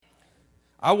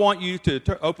I want you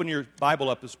to open your Bible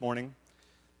up this morning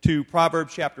to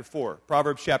Proverbs chapter 4.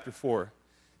 Proverbs chapter 4.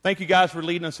 Thank you guys for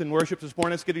leading us in worship this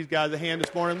morning. Let's give these guys a hand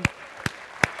this morning.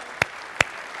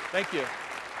 Thank you.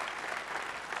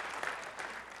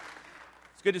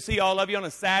 It's good to see all of you on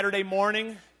a Saturday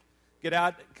morning.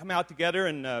 Come out together,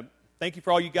 and thank you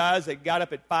for all you guys that got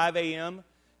up at 5 a.m.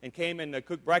 and came and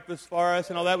cooked breakfast for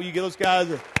us and all that. Will you give those guys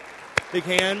a big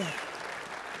hand?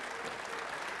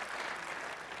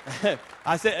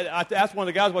 I asked one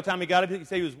of the guys what time he got up. He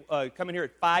said he was coming here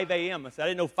at 5 a.m. I said, I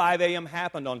didn't know 5 a.m.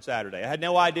 happened on Saturday. I had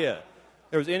no idea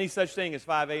there was any such thing as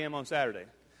 5 a.m. on Saturday.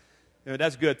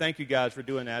 That's good. Thank you guys for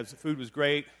doing that. The food was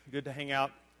great. Good to hang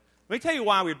out. Let me tell you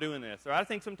why we're doing this. I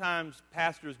think sometimes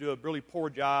pastors do a really poor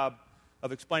job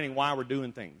of explaining why we're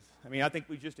doing things. I think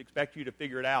we just expect you to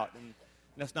figure it out, and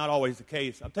that's not always the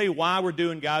case. I'll tell you why we're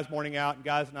doing Guys Morning Out and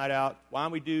Guys Night Out, why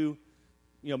we do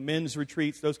men's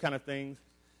retreats, those kind of things.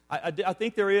 I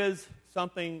think there is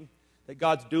something that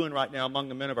God's doing right now among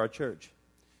the men of our church.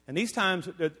 And these times,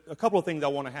 there's a couple of things I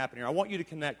want to happen here. I want you to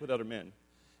connect with other men.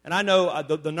 And I know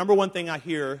the number one thing I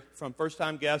hear from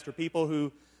first-time guests or people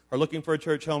who are looking for a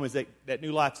church home is that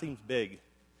New Life seems big.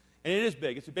 And it is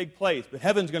big. It's a big place. But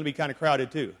heaven's going to be kind of crowded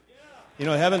too.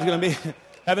 Heaven's going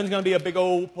to be a big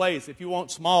old place. If you want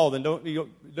small, then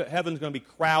heaven's going to be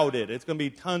crowded. It's going to be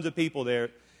tons of people there.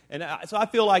 And so I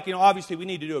feel like, obviously we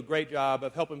need to do a great job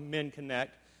of helping men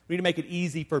connect. We need to make it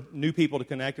easy for new people to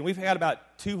connect. And we've had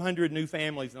about 200 new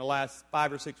families in the last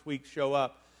 5 or 6 weeks show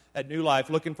up at New Life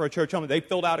looking for a church home. They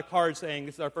filled out a card saying,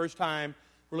 this is our first time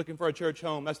we're looking for a church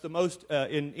home. That's the most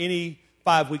in any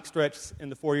 5-week stretch in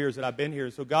the 4 years that I've been here.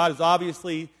 So God is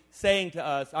obviously saying to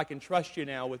us, I can trust you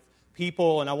now with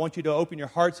people, and I want you to open your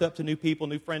hearts up to new people,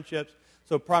 new friendships.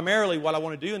 So primarily what I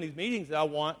want to do in these meetings is I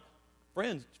want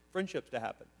friendships to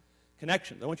happen.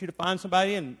 Connections. I want you to find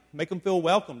somebody and make them feel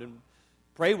welcomed and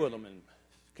pray with them and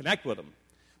connect with them.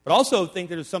 But also think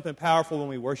there's something powerful when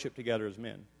we worship together as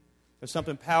men. There's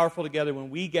something powerful together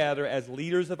when we gather as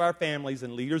leaders of our families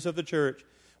and leaders of the church.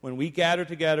 When we gather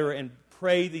together and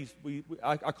pray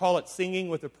I call it singing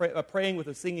with praying with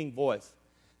a singing voice.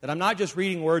 That I'm not just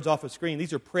reading words off a screen.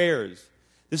 These are prayers.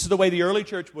 This is the way the early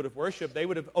church would have worshiped. They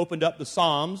would have opened up the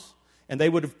Psalms and they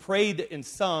would have prayed and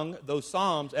sung those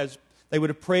Psalms as they would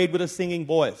have prayed with a singing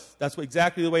voice. That's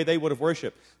exactly the way they would have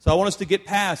worshiped. So I want us to get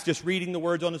past just reading the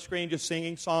words on the screen, just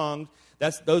singing songs.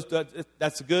 That's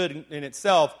good in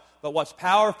itself. But what's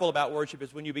powerful about worship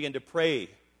is when you begin to pray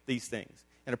these things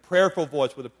in a prayerful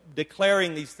voice,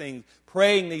 declaring these things,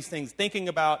 praying these things, thinking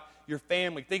about your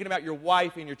family, thinking about your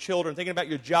wife and your children, thinking about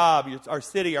your job, our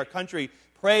city, our country,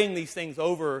 praying these things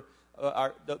over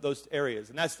those areas.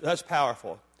 And that's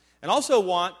powerful. And I also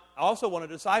want to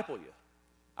disciple you.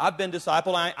 I've been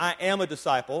discipled. I am a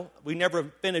disciple. We never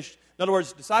finished. In other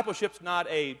words, discipleship's not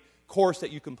a course that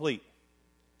you complete.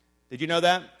 Did you know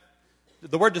that?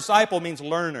 The word disciple means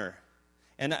learner.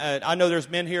 And I know there's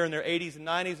men here in their 80s and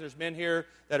 90s. There's men here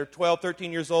that are 12,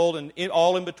 13 years old, and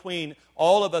all in between.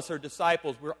 All of us are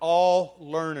disciples. We're all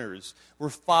learners. We're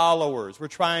followers. We're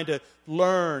trying to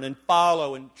learn and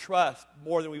follow and trust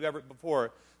more than we've ever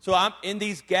before. So in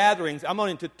these gatherings, I'm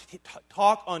going to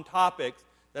talk on topics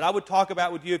that I would talk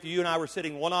about with you if you and I were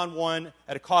sitting one-on-one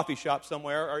at a coffee shop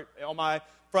somewhere or on my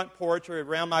front porch or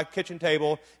around my kitchen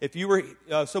table. If you were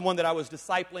someone that I was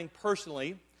discipling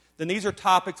personally, then these are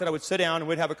topics that I would sit down and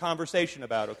we'd have a conversation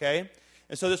about, okay?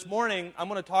 And so this morning, I'm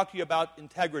going to talk to you about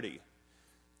integrity,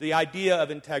 the idea of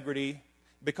integrity,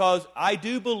 because I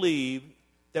do believe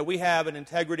that we have an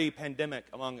integrity pandemic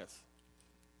among us.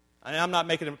 And I'm not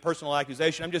making a personal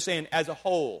accusation. I'm just saying as a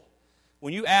whole.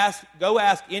 When you go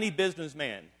ask any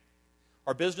businessman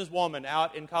or businesswoman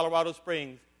out in Colorado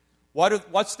Springs,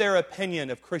 what's their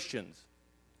opinion of Christians?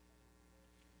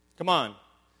 Come on.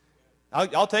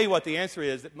 I'll tell you what the answer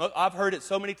is. I've heard it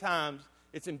so many times,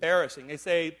 it's embarrassing. They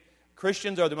say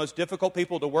Christians are the most difficult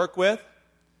people to work with.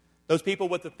 Those people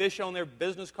with the fish on their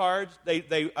business cards,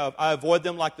 I avoid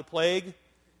them like the plague.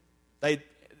 And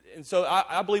so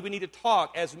I believe we need to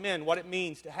talk as men what it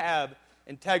means to have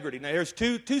integrity. Now, here's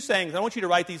two sayings. I want you to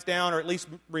write these down or at least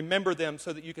remember them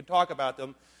so that you can talk about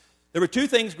them. There were two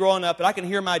things growing up, and I can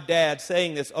hear my dad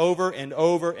saying this over and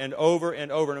over and over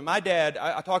and over. And my dad,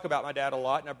 I talk about my dad a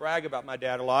lot, and I brag about my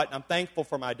dad a lot, and I'm thankful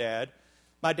for my dad.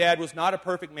 My dad was not a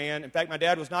perfect man. In fact, my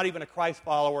dad was not even a Christ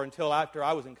follower until after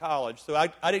I was in college. So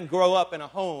I didn't grow up in a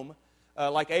home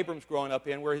like Abram's growing up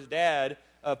in, where his dad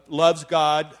loves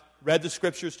God, read the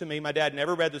Scriptures to me. My dad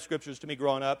never read the Scriptures to me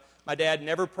growing up. My dad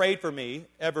never prayed for me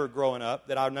ever growing up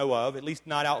that I know of, at least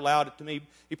not out loud to me.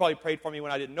 He probably prayed for me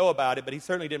when I didn't know about it, but he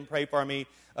certainly didn't pray for me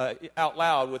out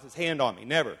loud with his hand on me,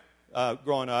 never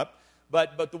growing up.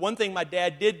 But the one thing my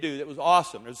dad did do that was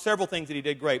awesome, there's several things that he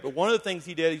did great, but one of the things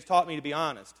he did, he's taught me to be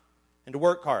honest and to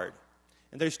work hard.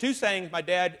 And there's two sayings my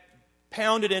dad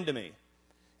pounded into me.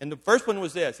 And the first one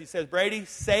was this. He says, Brady,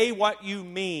 say what you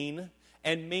mean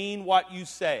and mean what you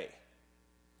say.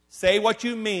 Say what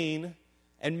you mean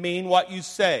and mean what you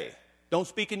say. Don't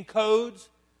speak in codes.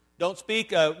 Don't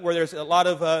speak where there's a lot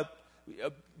of...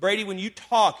 Brady, when you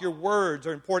talk, your words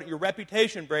are important. Your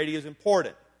reputation, Brady, is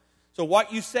important. So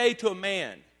what you say to a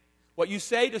man, what you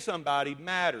say to somebody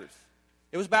matters.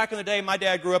 It was back in the day, my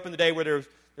dad grew up in the day where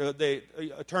the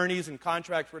attorneys and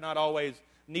contracts were not always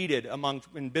needed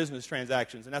in business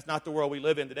transactions. And that's not the world we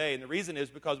live in today. And the reason is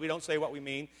because we don't say what we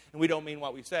mean and we don't mean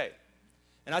what we say.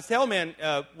 And I tell men,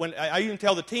 when I even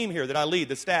tell the team here that I lead,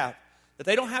 the staff, that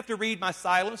they don't have to read my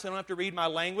silence. They don't have to read my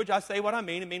language. I say what I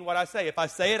mean and mean what I say. If I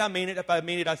say it, I mean it. If I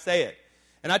mean it, I say it.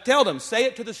 And I tell them, say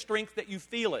it to the strength that you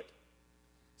feel it.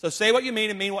 So say what you mean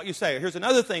and mean what you say. Here's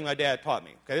another thing my dad taught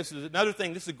me. Okay, this is another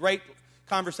thing. This is great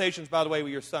conversations, by the way,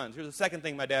 with your sons. Here's the second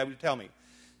thing my dad would tell me.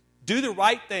 Do the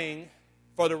right thing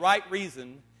for the right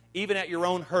reason, even at your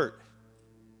own hurt.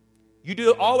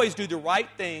 Always do the right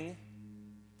thing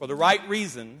for the right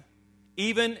reason,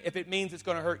 even if it means it's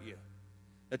going to hurt you.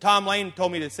 Now, Tom Lane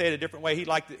told me to say it a different way.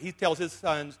 He tells his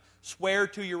sons, swear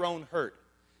to your own hurt.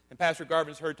 And Pastor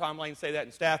Garvin's heard Tom Lane say that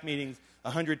in staff meetings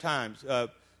 100 times.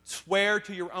 Swear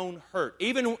to your own hurt.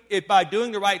 Even if by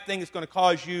doing the right thing it's going to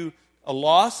cause you a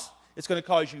loss, it's going to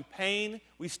cause you pain,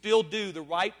 we still do the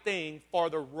right thing for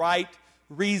the right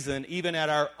reason, even at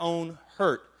our own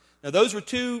hurt. Now, those were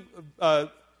two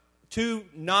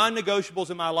non-negotiables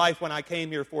in my life when I came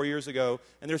here 4 years ago,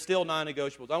 and they're still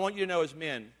non-negotiables. I want you to know as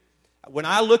men, when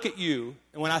I look at you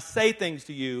and when I say things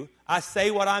to you, I say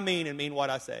what I mean and mean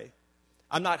what I say.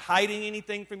 I'm not hiding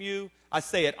anything from you. I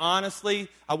say it honestly.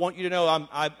 I want you to know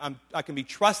I can be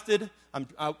trusted. I'm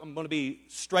going to be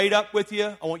straight up with you.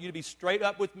 I want you to be straight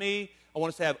up with me. I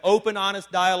want us to have open,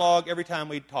 honest dialogue every time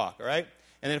we talk, all right?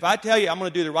 And then if I tell you I'm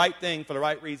going to do the right thing for the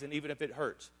right reason, even if it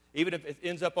hurts, even if it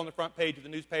ends up on the front page of the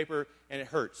newspaper and it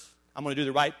hurts, I'm going to do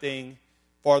the right thing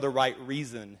for the right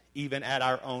reason, even at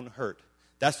our own hurt.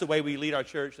 That's the way we lead our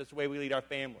church. That's the way we lead our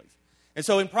families. And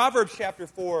so in Proverbs chapter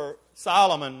 4,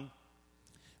 Solomon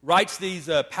writes these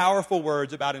powerful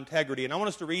words about integrity. And I want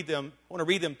us to read them. I want to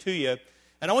read them to you.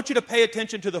 And I want you to pay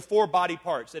attention to the four body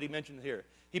parts that he mentions here.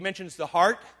 He mentions the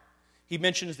heart. He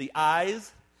mentions the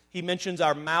eyes. He mentions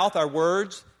our mouth, our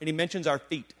words. And he mentions our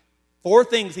feet. Four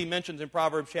things he mentions in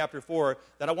Proverbs chapter 4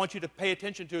 that I want you to pay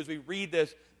attention to as we read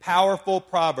this powerful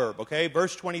proverb. Okay,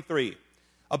 verse 23.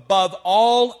 Above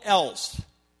all else.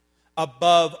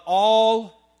 Above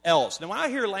all else. Now, when I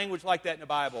hear language like that in the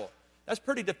Bible, that's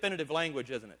pretty definitive language,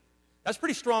 isn't it? That's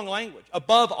pretty strong language.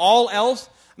 Above all else.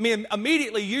 I mean,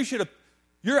 immediately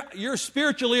your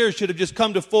spiritual ears should have just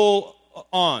come to full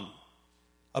on.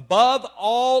 Above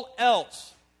all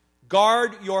else,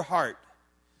 guard your heart,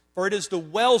 for it is the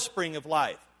wellspring of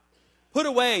life. Put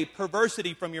away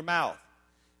perversity from your mouth.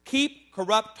 Keep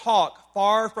corrupt talk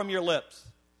far from your lips.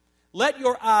 Let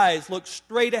your eyes look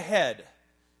straight ahead.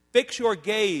 Fix your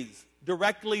gaze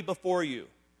directly before you.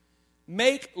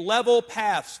 Make level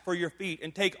paths for your feet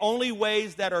and take only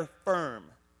ways that are firm.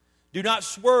 Do not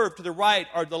swerve to the right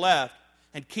or the left,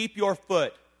 and keep your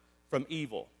foot from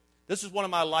evil. This is one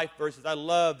of my life verses. I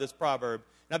love this proverb,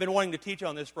 and I've been wanting to teach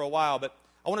on this for a while, but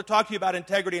I want to talk to you about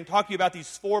integrity and talk to you about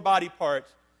these four body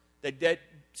parts that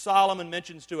Solomon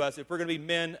mentions to us if we're going to be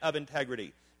men of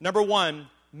integrity. Number one,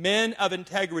 men of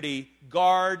integrity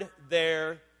guard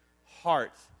their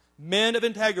hearts. Men of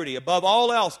integrity, above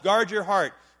all else, guard your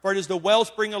heart, for it is the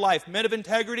wellspring of life. Men of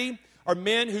integrity are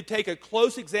men who take a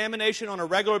close examination on a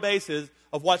regular basis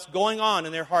of what's going on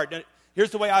in their heart. Now, here's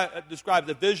the way I describe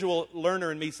the visual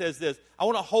learner in me says this. I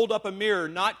want to hold up a mirror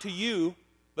not to you,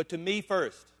 but to me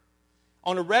first.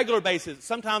 On a regular basis,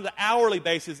 sometimes an hourly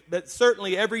basis, but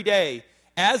certainly every day,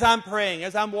 as I'm praying,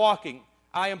 as I'm walking,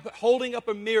 I am holding up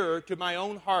a mirror to my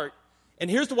own heart. And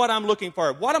here's what I'm looking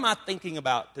for. What am I thinking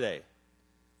about today?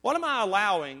 What am I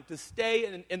allowing to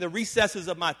stay in the recesses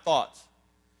of my thoughts?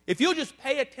 If you'll just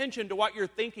pay attention to what you're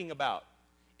thinking about,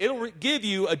 it'll give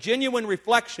you a genuine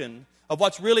reflection of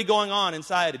what's really going on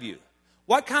inside of you.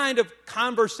 What kind of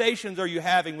conversations are you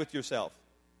having with yourself?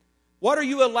 What are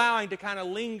you allowing to kind of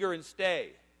linger and stay?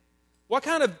 What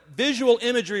kind of visual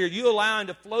imagery are you allowing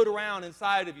to float around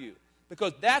inside of you?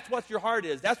 Because that's what your heart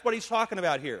is. That's what he's talking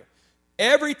about here.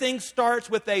 Everything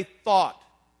starts with a thought.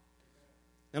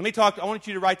 Now, I want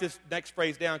you to write this next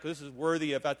phrase down because this is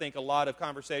worthy of, I think, a lot of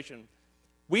conversation.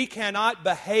 We cannot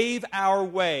behave our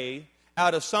way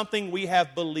out of something we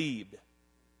have believed.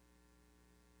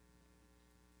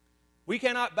 We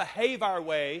cannot behave our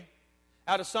way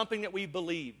out of something that we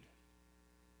believed.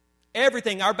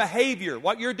 Everything, our behavior,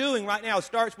 what you're doing right now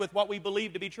starts with what we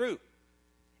believe to be true.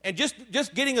 And just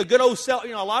getting a good old self, a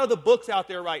lot of the books out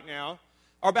there right now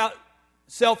are about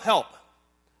self-help.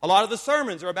 A lot of the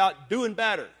sermons are about doing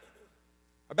better,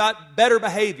 about better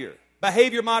behavior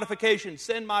modification,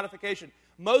 sin modification.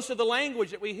 Most of the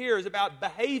language that we hear is about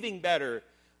behaving better,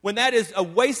 when that is a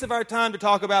waste of our time to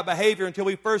talk about behavior until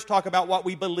we first talk about what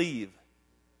we believe.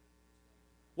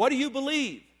 What do you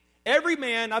believe? Every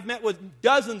man, I've met with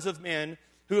dozens of men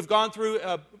who have gone through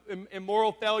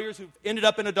immoral failures, who've ended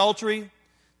up in adultery.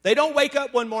 They don't wake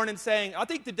up one morning saying, I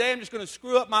think today I'm just going to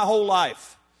screw up my whole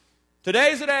life.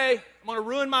 Today's the day I'm going to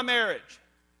ruin my marriage.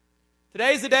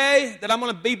 Today's the day that I'm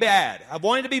going to be bad. I've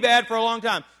wanted to be bad for a long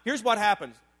time. Here's what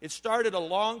happens. It started a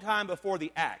long time before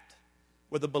the act,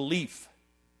 with a belief.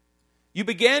 You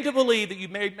began to believe that you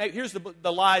married. Here's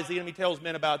the lies the enemy tells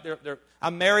men about. I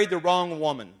married the wrong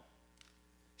woman.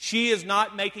 She is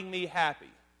not making me happy.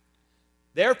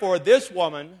 Therefore, this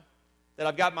woman that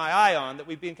I've got my eye on, that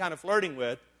we've been kind of flirting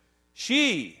with,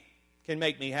 she can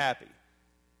make me happy.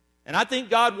 And I think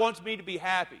God wants me to be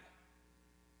happy.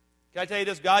 Can I tell you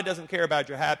this? God doesn't care about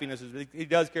your happiness. He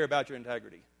does care about your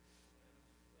integrity.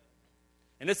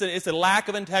 And it's a lack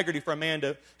of integrity for a man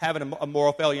to have a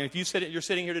moral failure. And if you're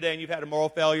sitting here today and you've had a moral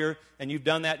failure and you've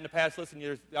done that in the past,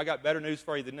 listen, I got better news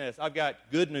for you than this. I've got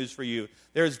good news for you.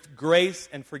 There's grace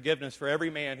and forgiveness for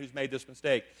every man who's made this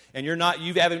mistake. And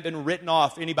you haven't been written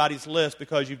off anybody's list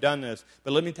because you've done this.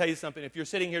 But let me tell you something. If you're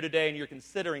sitting here today and you're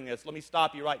considering this, let me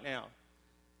stop you right now.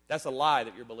 That's a lie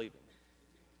that you're believing.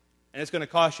 And it's going to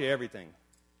cost you everything.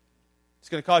 It's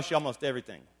going to cost you almost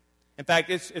everything. In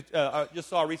fact, I just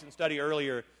saw a recent study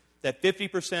earlier that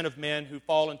 50% of men who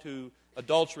fall into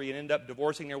adultery and end up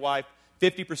divorcing their wife,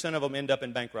 50% of them end up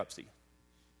in bankruptcy.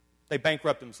 They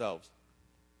bankrupt themselves.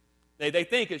 They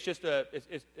think it's just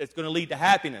it's going to lead to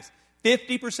happiness.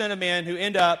 50% of men who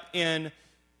end up in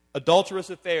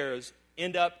adulterous affairs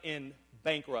end up in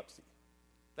bankruptcy.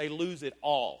 They lose it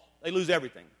all. They lose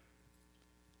everything.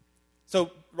 So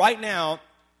right now,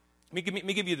 let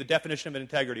me give you the definition of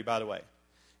integrity, by the way.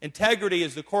 Integrity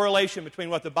is the correlation between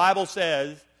what the Bible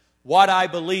says, what I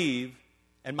believe,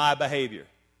 and my behavior.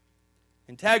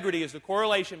 Integrity is the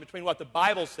correlation between what the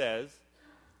Bible says,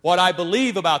 what I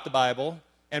believe about the Bible,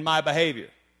 and my behavior.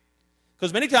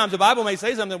 Because many times the Bible may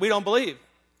say something we don't believe.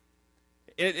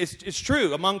 It's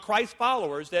true among Christ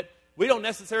followers that we don't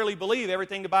necessarily believe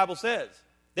everything the Bible says.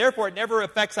 Therefore, it never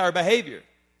affects our behavior.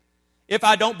 If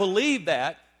I don't believe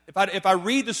that, if I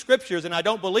read the Scriptures and I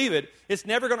don't believe it, it's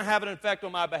never going to have an effect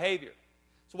on my behavior.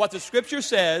 So what the Scripture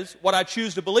says, what I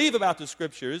choose to believe about the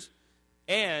Scriptures,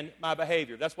 and my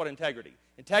behavior. That's what integrity.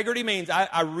 Integrity means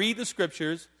I read the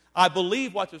Scriptures, I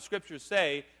believe what the Scriptures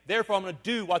say, therefore I'm going to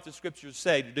do what the Scriptures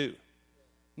say to do.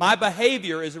 My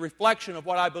behavior is a reflection of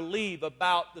what I believe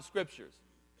about the Scriptures.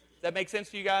 Does that make sense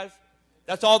to you guys?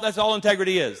 That's all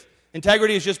integrity is.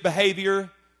 Integrity is just behavior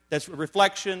that's a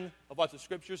reflection of what the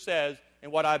Scripture says and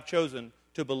what I've chosen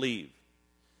to believe.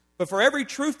 But for every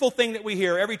truthful thing that we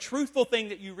hear, every truthful thing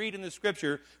that you read in the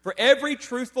Scripture, for every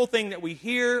truthful thing that we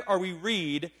hear or we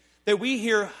read, that we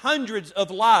hear hundreds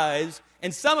of lies,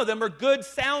 and some of them are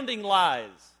good-sounding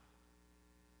lies.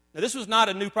 Now, this was not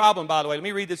a new problem, by the way. Let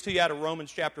me read this to you out of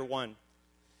Romans chapter 1.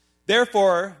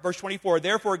 Therefore, verse 24,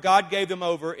 therefore God gave them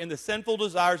over in the sinful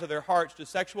desires of their hearts to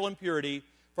sexual impurity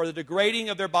for the degrading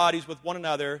of their bodies with one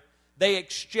another. They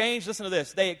exchanged, listen to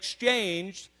this, they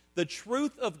exchanged the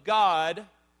truth of God,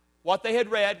 what they had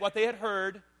read, what they had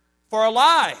heard, for a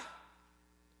lie.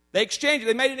 They exchanged it.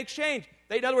 They made an exchange.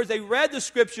 In other words, they read the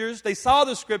Scriptures, they saw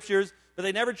the Scriptures, but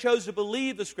they never chose to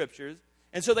believe the Scriptures.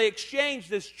 And so they exchanged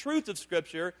this truth of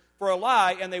Scripture for a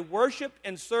lie, and they worshiped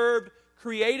and served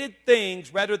created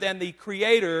things rather than the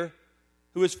Creator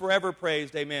who is forever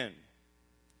praised. Amen.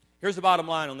 Here's the bottom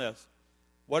line on this.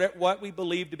 What we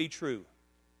believe to be true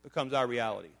becomes our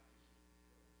reality.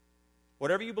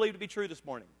 Whatever you believe to be true this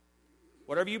morning,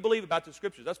 whatever you believe about the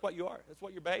Scriptures, that's what you are. That's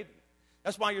what you're behaving.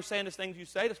 That's why you're saying the things you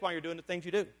say. That's why you're doing the things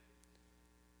you do.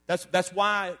 That's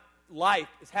why life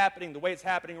is happening the way it's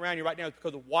happening around you right now. It's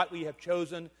because of what we have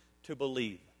chosen to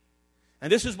believe. And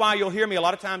this is why you'll hear me a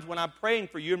lot of times when I'm praying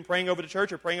for you and praying over the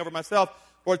church or praying over myself.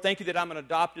 Lord, thank you that I'm an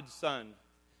adopted son.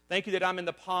 Thank you that I'm in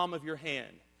the palm of your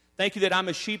hand. Thank you that I'm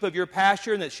a sheep of your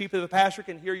pasture and that sheep of the pasture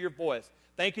can hear your voice.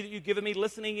 Thank you that you've given me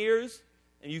listening ears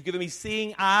and you've given me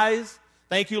seeing eyes.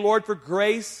 Thank you, Lord, for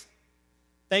grace.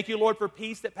 Thank you, Lord, for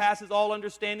peace that passes all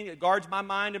understanding, that guards my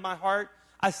mind and my heart.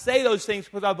 I say those things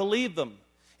because I believe them.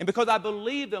 And because I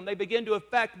believe them, they begin to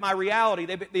affect my reality.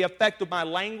 They affect my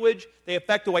language. They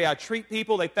affect the way I treat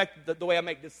people. They affect the way I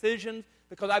make decisions.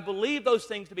 Because I believe those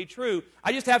things to be true,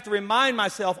 I just have to remind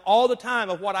myself all the time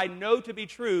of what I know to be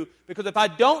true. Because if I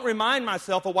don't remind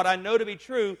myself of what I know to be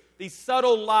true, these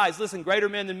subtle lies, listen, greater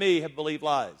men than me have believed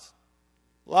lies.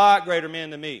 A lot greater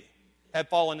men than me have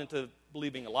fallen into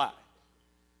believing a lie.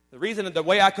 The reason that the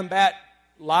way I combat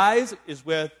lies is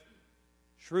with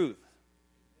truth.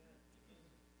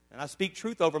 And I speak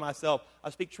truth over myself. I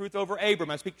speak truth over Abram.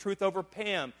 I speak truth over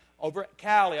Pam, over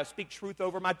Callie. I speak truth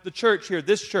over the church here,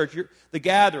 this church, the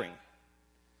gathering.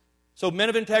 So men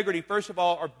of integrity, first of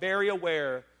all, are very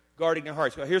aware, guarding their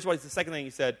hearts. So here's what the second thing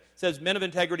he said. It says, men of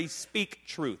integrity speak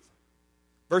truth.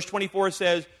 Verse 24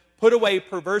 says, put away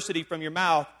perversity from your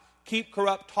mouth. Keep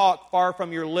corrupt talk far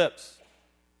from your lips.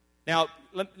 Now,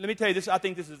 let me tell you this. I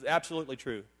think this is absolutely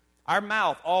true. Our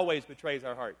mouth always betrays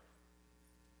our heart.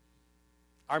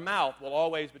 Our mouth will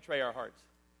always betray our hearts.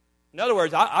 In other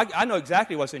words, I know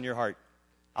exactly what's in your heart.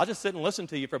 I'll just sit and listen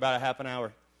to you for about a half an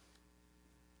hour.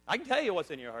 I can tell you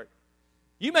what's in your heart.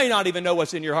 You may not even know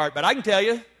what's in your heart, but I can tell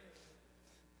you.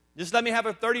 Just let me have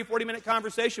a 30, 40-minute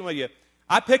conversation with you.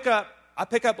 I pick up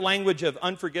language of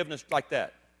unforgiveness like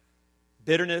that.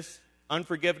 Bitterness,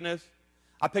 unforgiveness.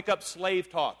 I pick up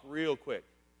slave talk real quick.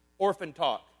 Orphan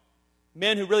talk.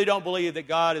 Men who really don't believe that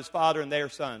God is Father and they are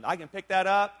Son. I can pick that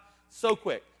up so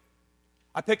quick.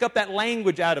 I pick up that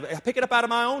language out of it. I pick it up out of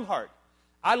my own heart.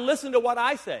 I listen to what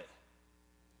I say.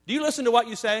 Do you listen to what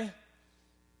you say?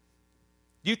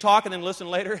 Do you talk and then listen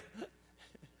later?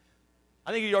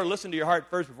 I think you ought to listen to your heart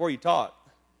first before you talk.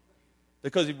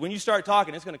 Because when you start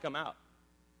talking, it's going to come out.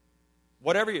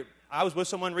 I was with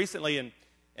someone recently,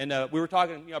 and we were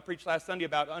talking, I preached last Sunday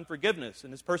about unforgiveness,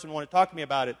 and this person wanted to talk to me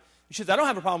about it. She says, I don't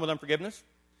have a problem with unforgiveness.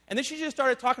 And then she just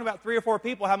started talking about 3 or 4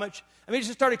 people, it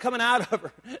just started coming out of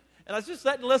her. And I was just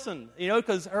sitting and listening,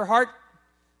 because her heart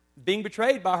being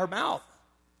betrayed by her mouth.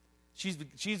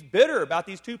 She's bitter about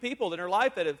these 2 people in her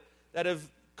life that have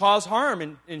caused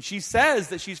harm, and she says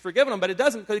that she's forgiven them, but it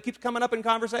doesn't, because it keeps coming up in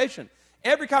conversation.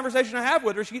 Every conversation I have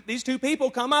with her, these 2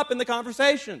 people come up in the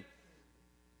conversation.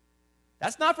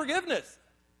 That's not forgiveness.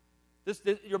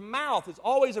 Your mouth is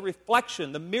always a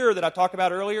reflection. The mirror that I talked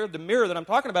about earlier, the mirror that I'm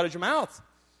talking about is your mouth.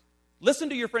 Listen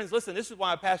to your friends. Listen, this is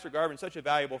why Pastor Garvin is such a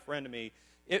valuable friend to me.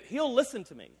 He'll listen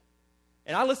to me,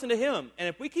 and I listen to him. And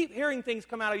if we keep hearing things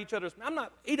come out of each other's mouth,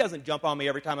 he doesn't jump on me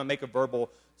every time I make a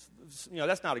verbal,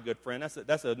 that's not a good friend. That's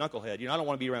a knucklehead. I don't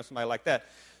want to be around somebody like that.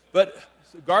 But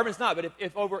Garvin's not. But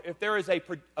if there is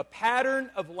a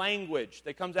pattern of language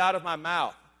that comes out of my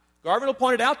mouth, Garvin will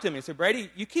point it out to me and say,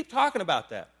 Brady, you keep talking about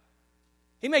that.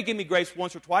 He may give me grace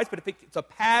once or twice, but if it's a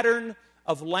pattern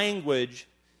of language,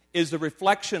 is the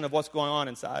reflection of what's going on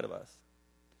inside of us.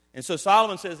 And so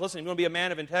Solomon says, listen, you're going to be a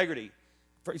man of integrity.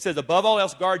 He says, above all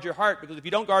else, guard your heart, because if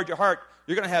you don't guard your heart,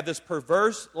 you're going to have this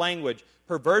perverse language.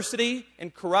 Perversity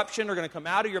and corruption are going to come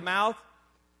out of your mouth,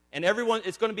 and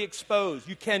it's going to be exposed.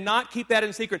 You cannot keep that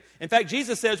in secret. In fact,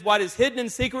 Jesus says, what is hidden in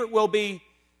secret will be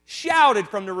shouted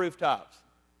from the rooftops.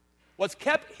 What's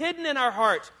kept hidden in our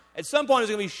hearts, at some point is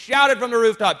going to be shouted from the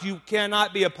rooftops. You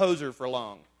cannot be a poser for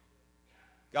long.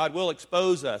 God will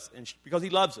expose us because He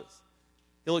loves us.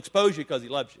 He'll expose you because He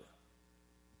loves you.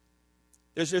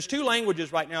 There's 2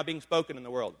 languages right now being spoken in the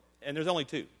world, and there's only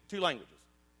 2 languages.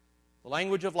 The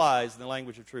language of lies and the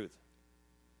language of truth.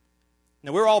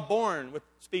 Now, we're all born with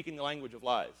speaking the language of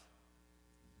lies.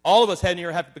 All of us in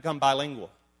here have to become bilingual.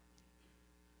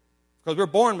 Because we're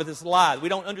born with this lie. We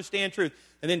don't understand truth.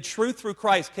 And then truth through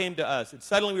Christ came to us. And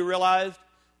suddenly we realized,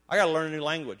 I got to learn a new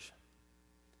language.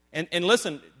 And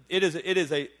listen, it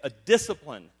is a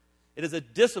discipline. It is a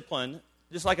discipline,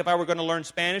 just like if I were going to learn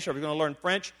Spanish or if I were going to learn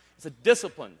French, it's a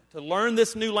discipline to learn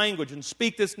this new language and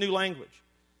speak this new language.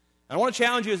 And I want to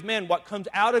challenge you as men, what comes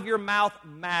out of your mouth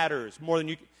matters more than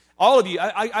you can. All of you,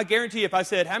 I guarantee you, if I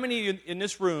said, how many of you in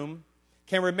this room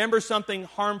can remember something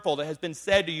harmful that has been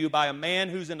said to you by a man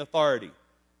who's in authority?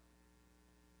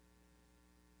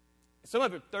 Some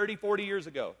of it 30, 40 years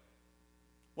ago.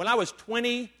 When I was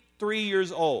 23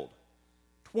 years old,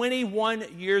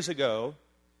 21 years ago,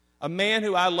 a man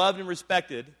who I loved and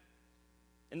respected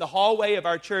in the hallway of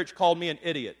our church called me an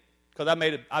idiot because I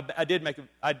made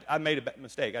a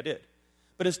mistake. I did.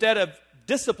 But instead of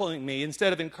disciplining me,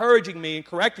 instead of encouraging me and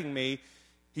correcting me,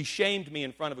 he shamed me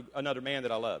in front of another man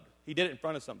that I loved. He did it in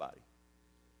front of somebody.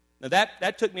 Now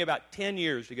that took me about 10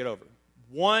 years to get over.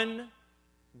 One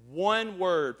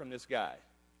word from this guy.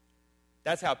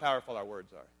 That's how powerful our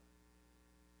words are.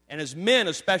 And as men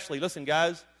especially, listen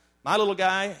guys, my little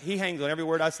guy, he hangs on every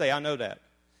word I say. I know that.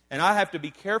 And I have to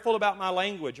be careful about my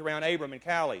language around Abram and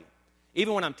Callie.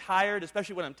 Even when I'm tired,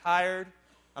 especially when I'm tired,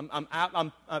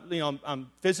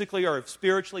 I'm physically or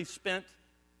spiritually spent,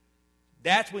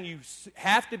 that's when you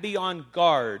have to be on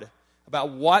guard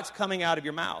about what's coming out of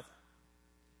your mouth.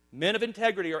 Men of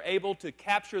integrity are able to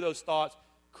capture those thoughts,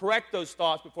 correct those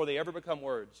thoughts before they ever become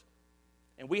words.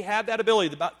 And we have that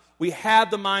ability. We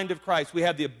have the mind of Christ. We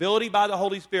have the ability by the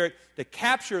Holy Spirit to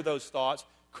capture those thoughts,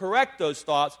 correct those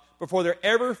thoughts before they're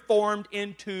ever formed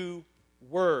into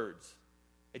words.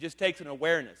 It just takes an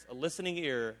awareness, a listening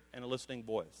ear, and a listening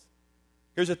voice.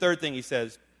 Here's the third thing he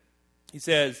says. He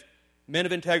says, men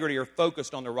of integrity are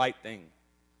focused on the right thing.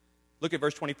 Look at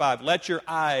verse 25. Let your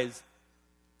eyes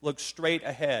look straight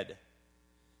ahead.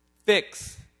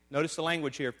 Fix, notice the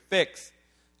language here, fix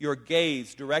your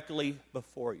gaze directly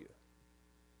before you.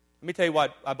 Let me tell you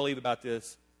what I believe about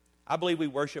this. I believe we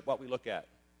worship what we look at.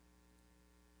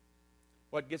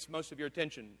 What gets most of your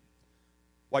attention,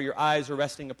 what your eyes are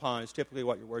resting upon, is typically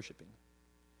what you're worshiping.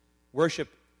 Worship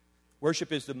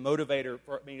is the motivator.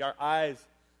 Our eyes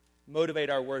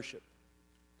motivate our worship.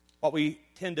 What we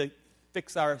tend to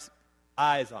fix our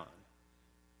eyes on.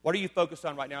 What are you focused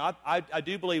on right now? I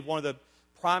do believe one of the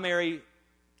primary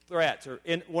threats, or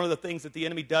one of the things that the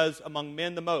enemy does among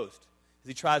men the most, is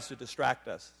he tries to distract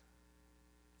us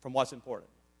from what's important.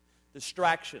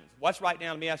 Distractions. What's right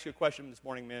now? Let me ask you a question this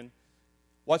morning, men.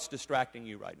 What's distracting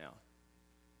you right now?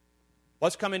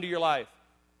 What's come into your life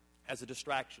as a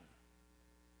distraction?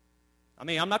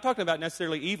 I'm not talking about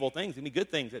necessarily evil things. Good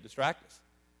things that distract us.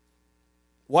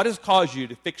 What has caused you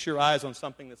to fix your eyes on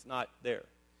something that's not there?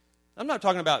 I'm not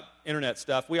talking about internet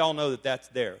stuff. We all know that that's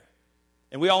there.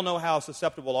 And we all know how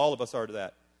susceptible all of us are to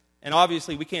that. And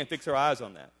obviously, we can't fix our eyes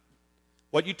on that.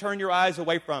 What you turn your eyes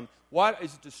away from, what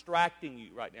is distracting you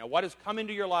right now? What has come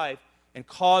into your life and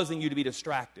causing you to be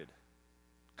distracted?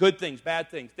 Good things, bad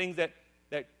things, things that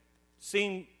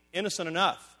seem innocent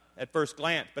enough at first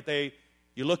glance, but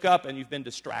you look up and you've been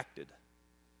distracted.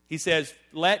 He says,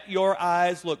 let your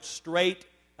eyes look straight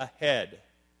ahead.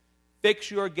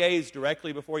 Fix your gaze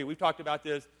directly before you. We've talked about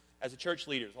this as a church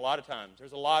leaders a lot of times.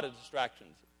 There's a lot of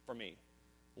distractions for me.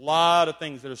 A lot of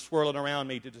things that are swirling around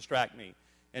me to distract me.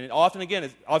 And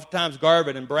oftentimes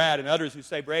Garvin and Brad and others who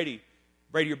say, Brady,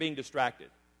 you're being distracted.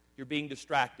 You're being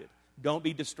distracted. Don't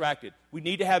be distracted. We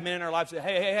need to have men in our lives say,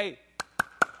 hey,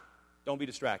 don't be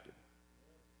distracted.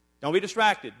 Don't be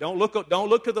distracted. Don't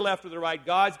look to the left or the right.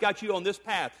 God's got you on this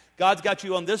path. God's got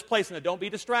you on this place. And don't be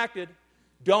distracted.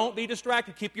 Don't be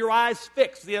distracted. Keep your eyes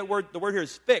fixed. The word here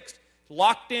is fixed.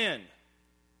 Locked in.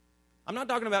 I'm not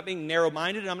talking about being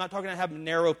narrow-minded, and I'm not talking about having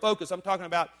narrow focus. I'm talking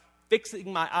about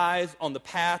fixing my eyes on the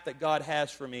path that God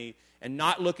has for me and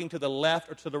not looking to the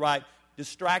left or to the right.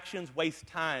 Distractions waste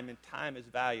time, and time is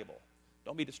valuable.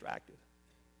 Don't be distracted.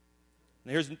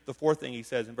 And here's the fourth thing he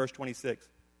says in verse 26.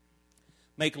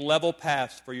 Make level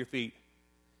paths for your feet,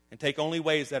 and take only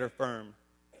ways that are firm.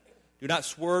 Do not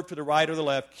swerve to the right or the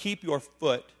left. Keep your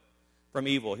foot from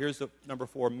evil. Here's the number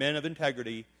 4. Men of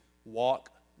integrity walk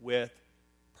with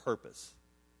purpose.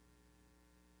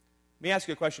 Let me ask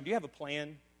you a question. Do you have a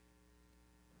plan?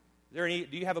 Do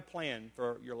you have a plan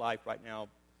for your life right now? Do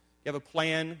you have a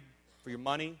plan for your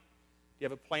money? Do you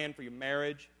have a plan for your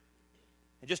marriage?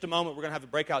 In just a moment, we're going to have a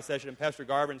breakout session, and Pastor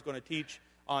Garvin is going to teach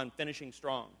on finishing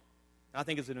strong. And I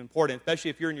think it's important,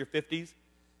 especially if you're in your 50s, if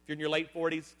you're in your late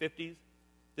 40s, 50s.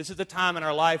 This is a time in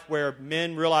our life where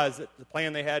men realize that the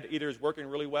plan they had either is working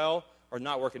really well or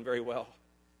not working very well.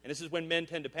 And this is when men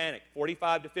tend to panic.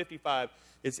 45 to 55,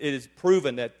 it is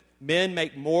proven that men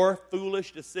make more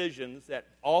foolish decisions that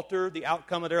alter the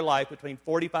outcome of their life between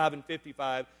 45 and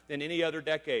 55 than any other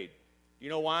decade. Do you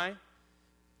know why?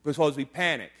 Because we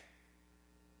panic.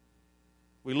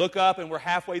 We look up and we're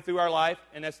halfway through our life,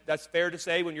 and that's fair to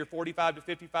say. When you're 45 to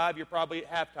 55, you're probably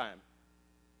at halftime.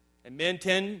 And men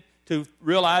tend to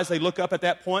realize, they look up at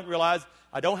that point and realize,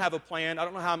 I don't have a plan. I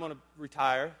don't know how I'm going to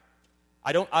retire.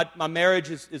 My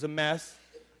marriage is a mess.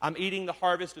 I'm eating the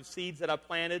harvest of seeds that I've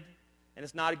planted, and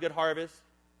it's not a good harvest.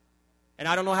 And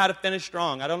I don't know how to finish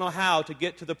strong. I don't know how to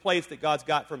get to the place that God's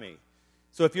got for me.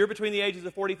 So if you're between the ages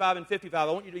of 45 and 55,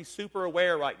 I want you to be super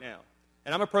aware right now.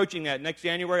 And I'm approaching that. Next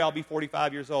January, I'll be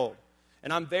 45 years old.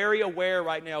 And I'm very aware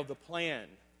right now of the plan.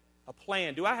 A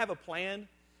plan. Do I have a plan?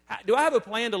 Do I have a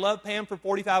plan to love Pam for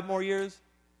 45 more years?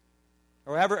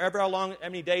 Or however how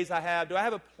many days I have? Do I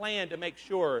have a plan to make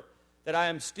sure that I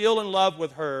am still in love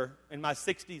with her in my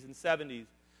 60s and 70s?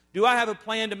 Do I have a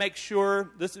plan to make sure,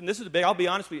 this is big, I'll be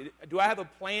honest with you, do I have a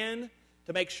plan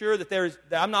to make sure that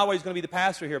I'm not always going to be the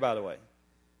pastor here, by the way?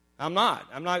 I'm not,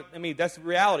 that's the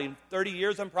reality. In 30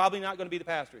 years, I'm probably not going to be the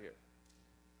pastor here.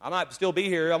 I might still be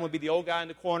here. I'm going to be the old guy in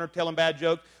the corner telling bad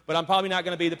jokes, but I'm probably not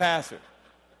going to be the pastor.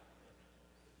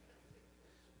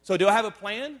 So do I have a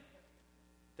plan? Do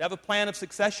I have a plan of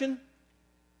succession?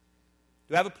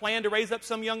 Do I have a plan to raise up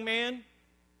some young man?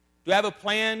 Do I have a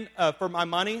plan for my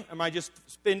money? Am I just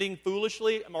spending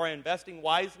foolishly? Am I investing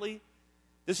wisely?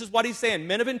 This is what he's saying.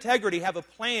 Men of integrity have a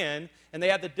plan, and they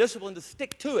have the discipline to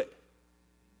stick to it.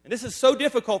 And this is so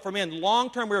difficult for men. Long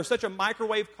term, we are such a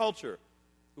microwave culture.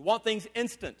 We want things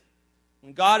instant.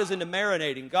 And God is into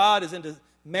marinating. God is into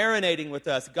marinating with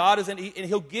us. God is into, and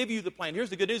He'll give you the plan.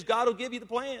 Here's the good news. God will give you the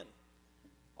plan.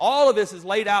 All of this is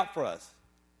laid out for us.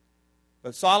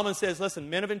 But Solomon says,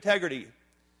 listen, men of integrity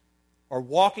are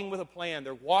walking with a plan.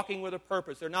 They're walking with a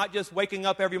purpose. They're not just waking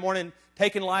up every morning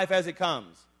taking life as it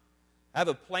comes. I have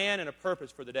a plan and a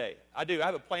purpose for the day. I do. I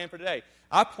have a plan for today.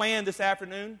 I plan this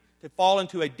afternoon to fall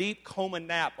into a deep coma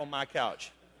nap on my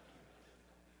couch.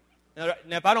 Now,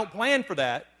 if I don't plan for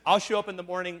that, I'll show up in the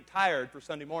morning tired for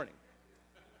Sunday morning.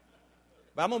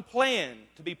 But I'm going to plan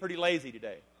to be pretty lazy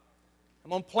today. I'm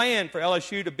going to plan for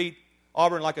LSU to beat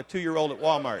Auburn like a 2-year-old at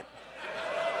Walmart.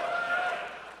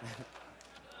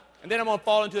 And then I'm going to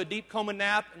fall into a deep coma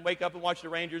nap and wake up and watch the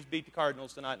Rangers beat the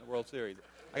Cardinals tonight in the World Series.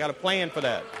 I got a plan for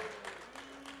that.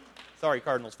 Sorry,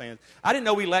 Cardinals fans. I didn't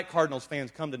know we let Cardinals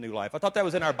fans come to New Life. I thought that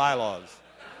was in our bylaws.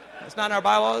 It's not in our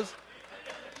bylaws?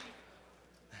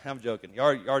 I'm joking. You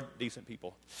are decent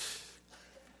people.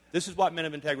 This is what men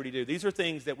of integrity do. These are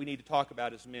things that we need to talk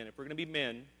about as men. If we're going to be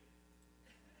men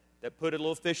that put a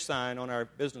little fish sign on our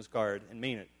business card and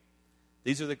mean it,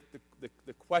 these are the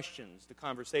questions, the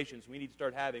conversations we need to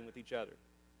start having with each other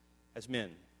as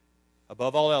men.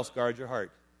 Above all else, guard your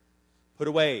heart. Put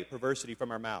away perversity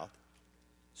from our mouth.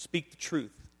 Speak the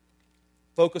truth.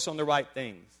 Focus on the right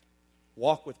things.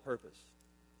 Walk with purpose.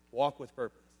 Walk with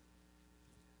purpose.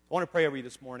 I want to pray over you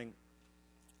this morning.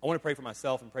 I want to pray for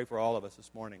myself and pray for all of us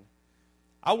this morning.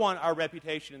 I want our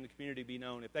reputation in the community to be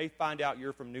known. If they find out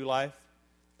you're from New Life,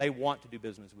 they want to do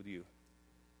business with you.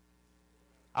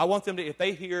 I want them to, if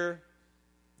they hear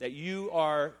that you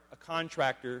are a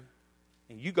contractor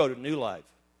and you go to New Life,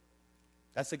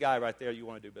 that's the guy right there you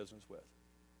want to do business with.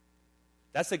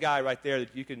 That's the guy right there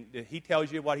that he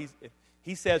tells you what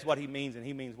he says what he means and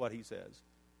he means what he says.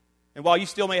 And while you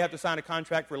still may have to sign a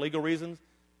contract for legal reasons,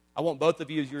 I want both of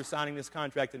you, as you're signing this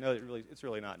contract, to know that it's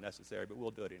really not necessary, but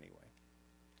we'll do it anyway.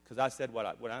 Because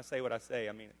when I say what I say,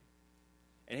 I mean it.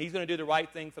 And he's going to do the right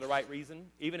thing for the right reason,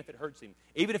 even if it hurts him,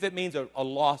 even if it means a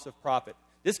loss of profit.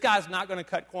 This guy's not going to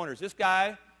cut corners. This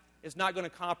guy is not going to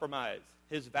compromise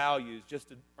his values just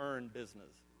to earn business.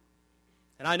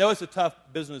 And I know it's a tough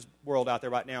business world out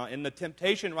there right now, and the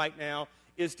temptation right now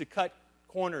is to cut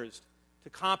corners, to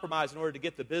compromise in order to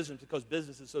get the business because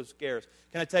business is so scarce.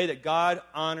 Can I tell you that God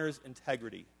honors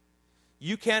integrity?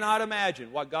 You cannot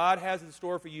imagine what God has in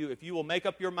store for you if you will make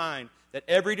up your mind that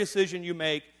every decision you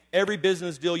make, every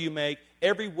business deal you make,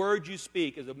 every word you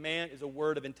speak is a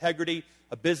word of integrity,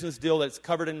 a business deal that's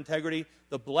covered in integrity.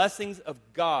 The blessings of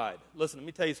God. Listen, let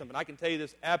me tell you something. I can tell you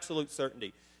this absolute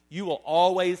certainty. You will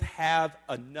always have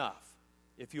enough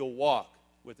if you'll walk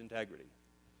with integrity.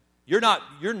 You're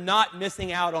not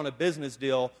missing out on a business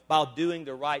deal while doing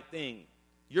the right thing.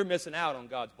 You're missing out on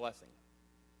God's blessing.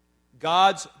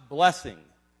 God's blessing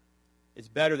is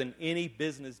better than any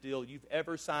business deal you've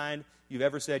ever signed, you've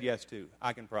ever said yes to.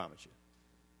 I can promise you.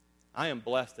 I am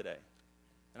blessed today.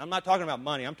 And I'm not talking about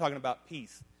money. I'm talking about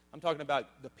peace. I'm talking about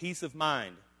the peace of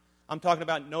mind. I'm talking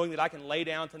about knowing that I can lay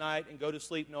down tonight and go to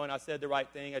sleep knowing I said the right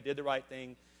thing, I did the right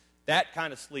thing. That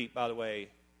kind of sleep, by the way,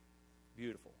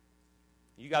 beautiful.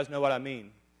 You guys know what I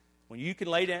mean. When you can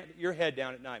lay down your head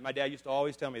down at night, my dad used to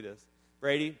always tell me this,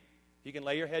 Brady, if you can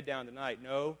lay your head down tonight,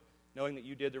 knowing that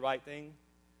you did the right thing,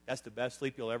 that's the best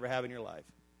sleep you'll ever have in your life.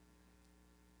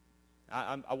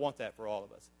 I want that for all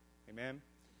of us. Amen?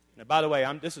 And by the way,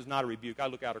 this is not a rebuke. I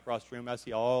look out across the room, I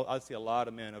see a lot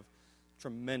of men of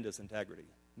tremendous integrity.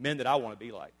 Men that I want to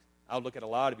be like. I look at a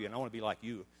lot of you, and I want to be like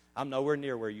you. I'm nowhere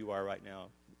near where you are right now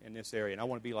in this area, and I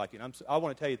want to be like you. And I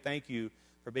want to tell you thank you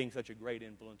for being such a great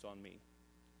influence on me.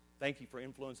 Thank you for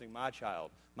influencing my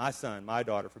child, my son, my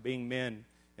daughter, for being men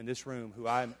in this room who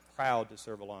I'm proud to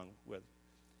serve along with.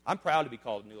 I'm proud to be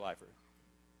called a New Lifer.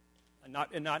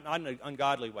 Not in an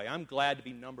ungodly way. I'm glad to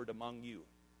be numbered among you.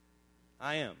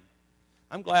 I am.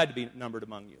 I'm glad to be numbered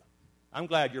among you. I'm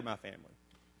glad you're my family.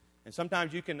 And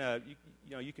sometimes you can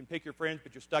pick your friends,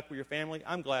 but you're stuck with your family.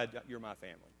 I'm glad that you're my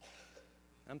family.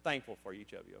 I'm thankful for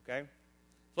each of you, okay?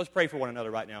 So let's pray for one another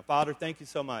right now. Father, thank you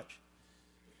so much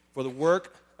for the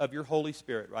work of your Holy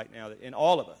Spirit right now in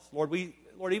all of us.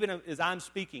 Lord, even as I'm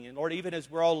speaking, and Lord, even as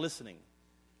we're all listening,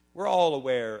 we're all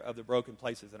aware of the broken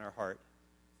places in our heart.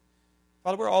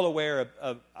 Father, we're all aware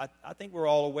I think we're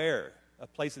all aware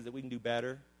of places that we can do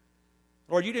better.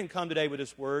 Lord, you didn't come today with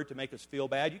this word to make us feel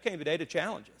bad. You came today to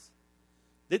challenge us.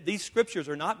 These scriptures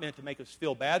are not meant to make us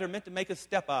feel bad. They're meant to make us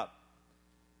step up,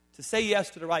 to say yes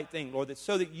to the right thing, Lord,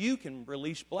 so that you can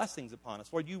release blessings upon us.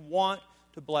 Lord, you want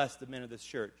to bless the men of this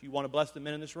church. You want to bless the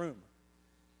men in this room.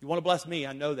 You want to bless me.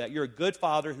 I know that. You're a good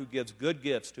father who gives good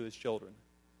gifts to his children.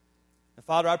 And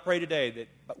Father, I pray today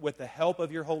that with the help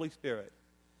of your Holy Spirit,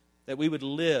 that we would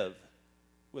live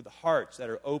with hearts that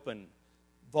are open,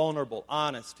 vulnerable,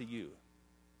 honest to you.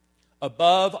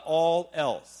 Above all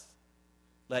else,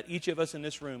 let each of us in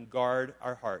this room guard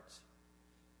our hearts.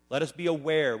 Let us be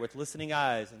aware with listening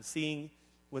eyes and seeing,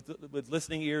 with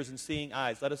listening ears and seeing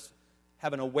eyes. Let us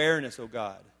have an awareness, oh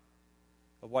God,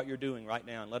 of what you're doing right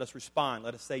now. And let us respond.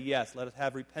 Let us say yes. Let us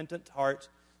have repentant hearts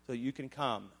so that you can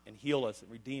come and heal us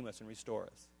and redeem us and restore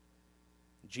us.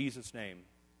 In Jesus' name,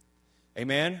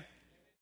 amen.